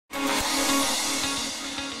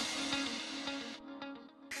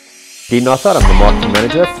Deane Nothard, I'm the marketing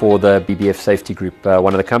manager for the BBF Safety Group,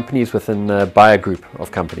 one of the companies within the Buyer group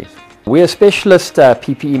of companies. We're a specialist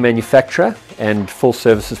PPE manufacturer and full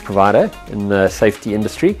services provider in the safety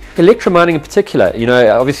industry. Electra Mining in particular,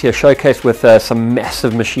 obviously a showcase with some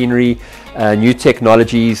massive machinery, new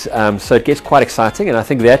technologies, so it gets quite exciting, and I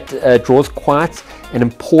think that draws quite an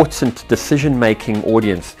important decision-making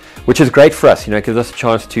audience, which is great for us. It gives us a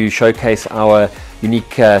chance to showcase our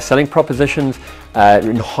unique selling propositions,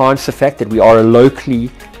 enhance the fact that we are a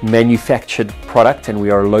locally manufactured product and we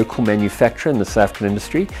are a local manufacturer in the South African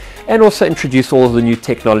industry, and also introduce all of the new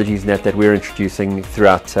technologies that we're introducing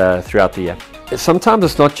throughout the year. Sometimes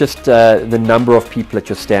it's not just the number of people at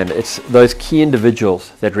your stand, it's those key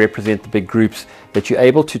individuals that represent the big groups that you're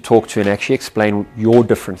able to talk to and actually explain your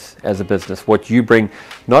difference as a business, what you bring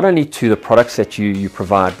not only to the products that you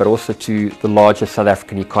provide, but also to the larger South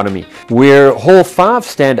African economy. We're Hall 5,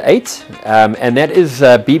 Stand 8, and that is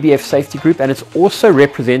BBF Safety Group, and it's also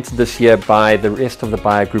represented this year by the rest of the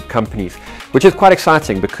Buyer group companies, which is quite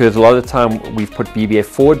exciting because a lot of the time we've put BBF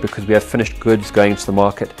forward because we have finished goods going into the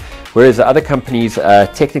market, whereas the other companies,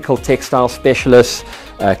 technical textile specialists,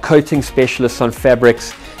 coating specialists on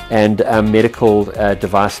fabrics, and medical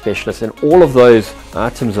device specialists, and all of those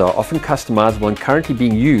items are often customizable and currently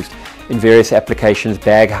being used in various applications,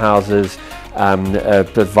 bag houses,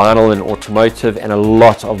 vinyl and automotive, and a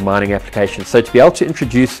lot of mining applications. So to be able to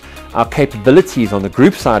introduce our capabilities on the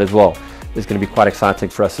group side as well is going to be quite exciting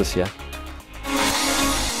for us this year.